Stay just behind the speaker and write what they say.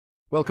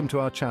Welcome to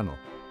our channel.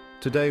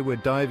 Today we're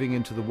diving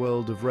into the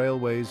world of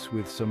railways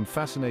with some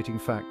fascinating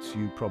facts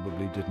you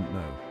probably didn't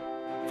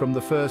know. From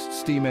the first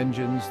steam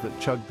engines that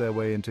chugged their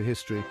way into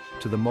history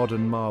to the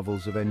modern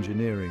marvels of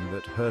engineering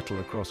that hurtle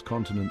across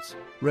continents,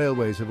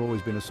 railways have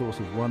always been a source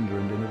of wonder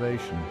and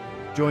innovation.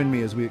 Join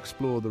me as we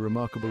explore the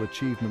remarkable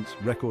achievements,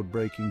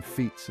 record-breaking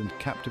feats and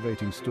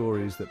captivating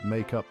stories that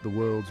make up the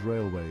world's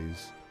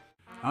railways.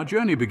 Our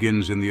journey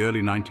begins in the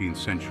early 19th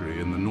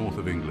century in the north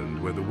of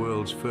England, where the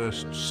world's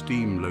first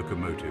steam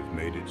locomotive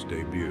made its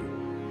debut.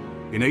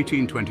 In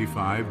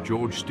 1825,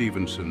 George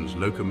Stephenson's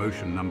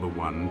locomotion number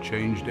 1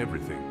 changed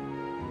everything.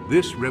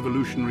 This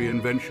revolutionary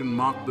invention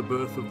marked the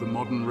birth of the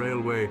modern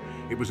railway.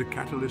 It was a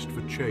catalyst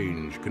for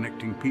change,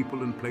 connecting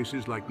people and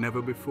places like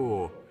never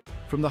before.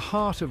 From the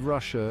heart of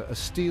Russia, a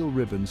steel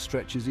ribbon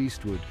stretches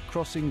eastward,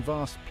 crossing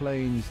vast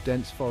plains,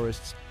 dense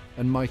forests,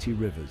 and mighty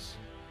rivers.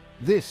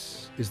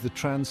 This is the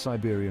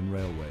Trans-Siberian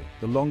Railway,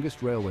 the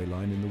longest railway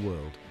line in the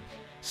world.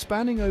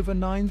 Spanning over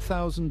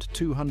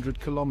 9,200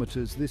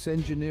 kilometers, this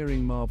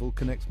engineering marvel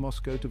connects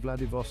Moscow to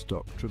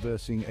Vladivostok,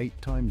 traversing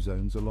 8 time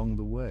zones along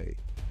the way.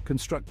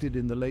 Constructed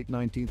in the late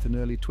 19th and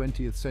early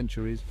 20th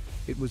centuries,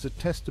 it was a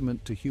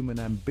testament to human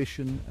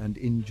ambition and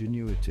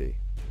ingenuity.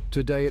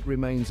 Today it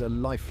remains a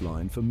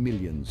lifeline for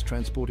millions,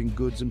 transporting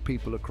goods and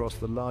people across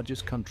the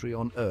largest country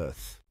on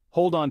Earth.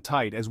 Hold on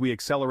tight as we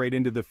accelerate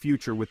into the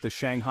future with the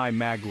Shanghai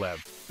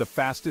Maglev, the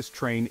fastest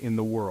train in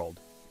the world.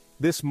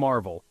 This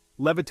marvel,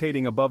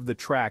 levitating above the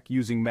track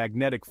using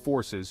magnetic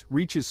forces,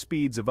 reaches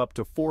speeds of up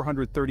to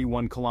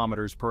 431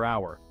 kilometers per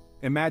hour.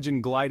 Imagine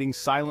gliding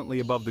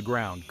silently above the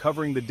ground,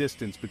 covering the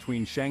distance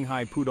between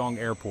Shanghai Pudong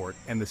Airport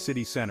and the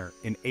city center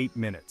in 8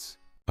 minutes.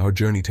 Our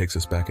journey takes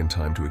us back in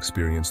time to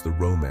experience the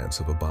romance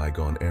of a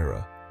bygone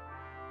era.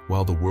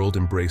 While the world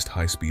embraced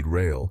high-speed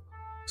rail,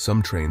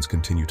 some trains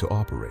continue to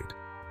operate,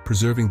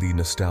 preserving the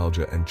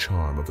nostalgia and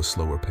charm of a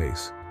slower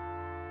pace.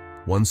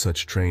 One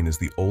such train is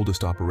the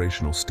oldest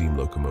operational steam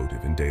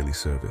locomotive in daily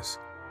service,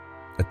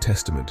 a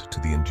testament to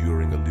the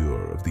enduring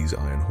allure of these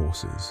iron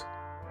horses.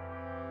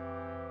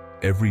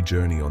 Every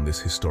journey on this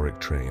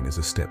historic train is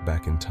a step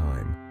back in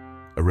time,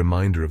 a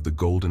reminder of the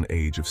golden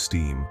age of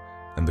steam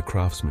and the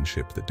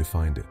craftsmanship that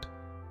defined it.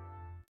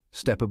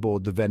 Step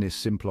aboard the Venice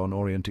Simplon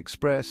Orient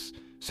Express,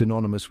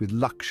 synonymous with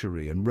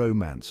luxury and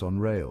romance on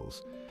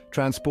rails.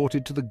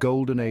 Transported to the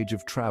golden age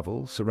of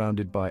travel,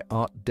 surrounded by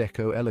Art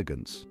Deco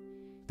elegance.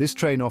 This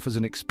train offers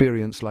an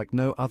experience like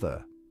no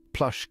other.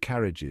 Plush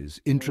carriages,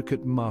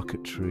 intricate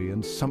marquetry,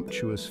 and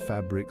sumptuous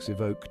fabrics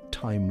evoke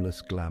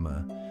timeless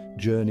glamour.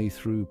 Journey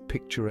through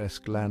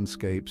picturesque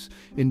landscapes,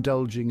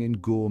 indulging in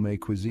gourmet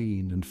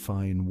cuisine and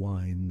fine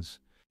wines.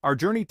 Our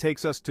journey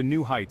takes us to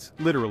new heights,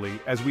 literally,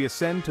 as we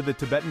ascend to the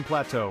Tibetan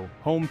Plateau,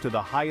 home to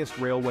the highest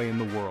railway in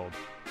the world.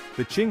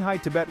 The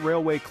Qinghai-Tibet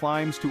Railway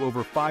climbs to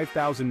over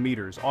 5,000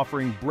 meters,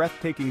 offering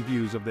breathtaking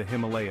views of the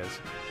Himalayas.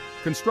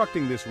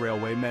 Constructing this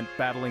railway meant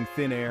battling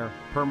thin air,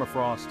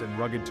 permafrost, and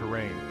rugged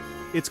terrain.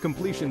 Its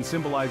completion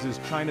symbolizes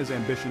China's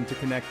ambition to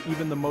connect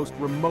even the most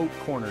remote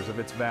corners of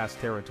its vast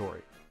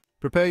territory.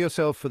 Prepare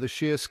yourself for the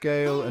sheer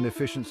scale and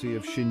efficiency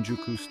of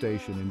Shinjuku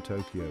Station in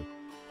Tokyo,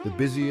 the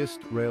busiest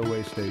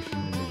railway station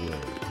in the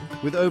world.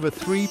 With over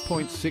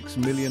 3.6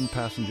 million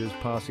passengers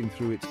passing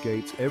through its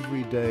gates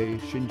every day,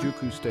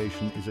 Shinjuku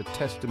Station is a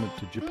testament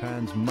to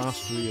Japan's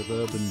mastery of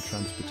urban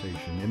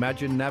transportation.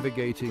 Imagine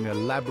navigating a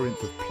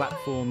labyrinth of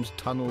platforms,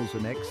 tunnels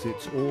and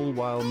exits, all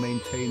while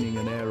maintaining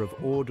an air of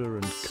order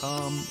and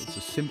calm. It's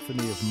a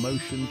symphony of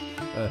motion,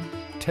 a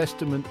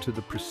testament to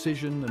the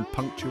precision and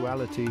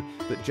punctuality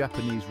that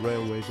Japanese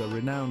railways are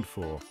renowned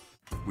for.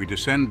 We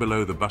descend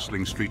below the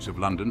bustling streets of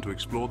London to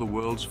explore the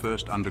world's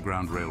first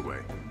underground railway.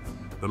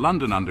 The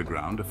London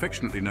Underground,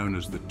 affectionately known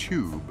as the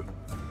Tube,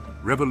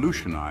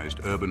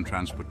 revolutionized urban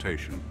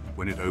transportation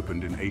when it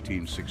opened in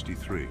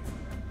 1863.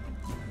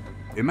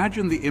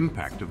 Imagine the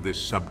impact of this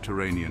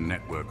subterranean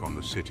network on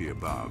the city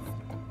above,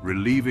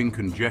 relieving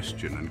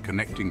congestion and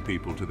connecting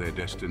people to their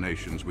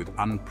destinations with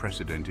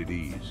unprecedented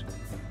ease.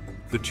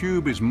 The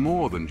Tube is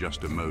more than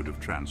just a mode of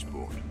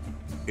transport.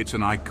 It's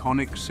an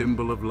iconic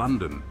symbol of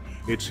London,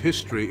 its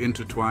history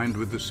intertwined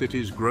with the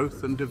city's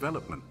growth and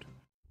development.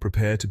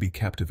 Prepare to be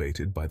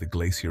captivated by the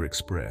Glacier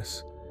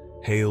Express,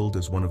 hailed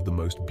as one of the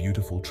most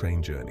beautiful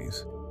train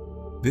journeys.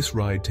 This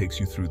ride takes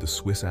you through the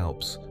Swiss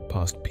Alps,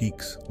 past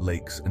peaks,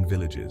 lakes, and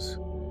villages.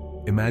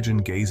 Imagine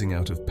gazing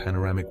out of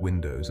panoramic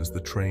windows as the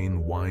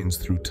train winds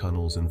through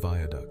tunnels and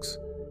viaducts,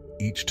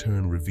 each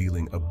turn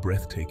revealing a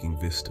breathtaking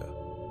vista.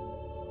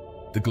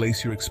 The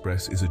Glacier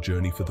Express is a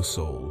journey for the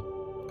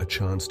soul, a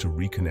chance to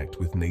reconnect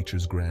with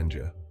nature's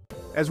grandeur.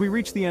 As we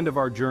reach the end of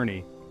our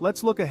journey,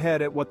 let's look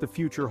ahead at what the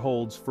future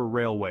holds for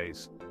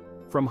railways.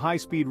 From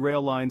high-speed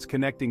rail lines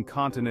connecting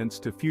continents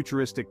to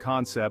futuristic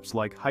concepts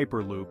like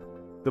Hyperloop,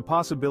 the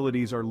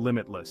possibilities are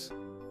limitless.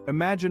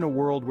 Imagine a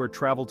world where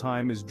travel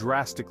time is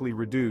drastically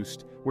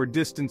reduced, where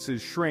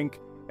distances shrink,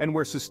 and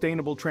where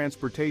sustainable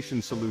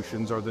transportation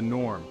solutions are the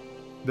norm.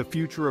 The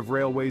future of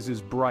railways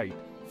is bright,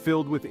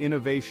 filled with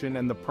innovation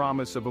and the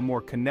promise of a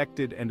more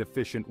connected and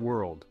efficient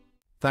world.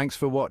 Thanks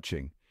for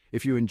watching.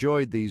 If you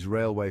enjoyed these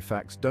railway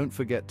facts, don't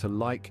forget to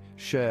like,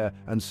 share,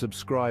 and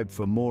subscribe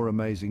for more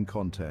amazing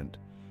content.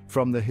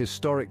 From the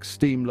historic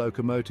steam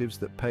locomotives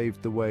that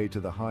paved the way to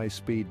the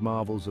high-speed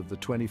marvels of the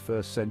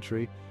 21st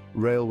century,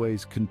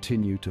 railways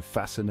continue to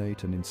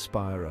fascinate and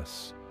inspire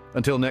us.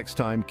 Until next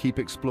time, keep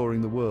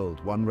exploring the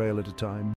world, one rail at a time.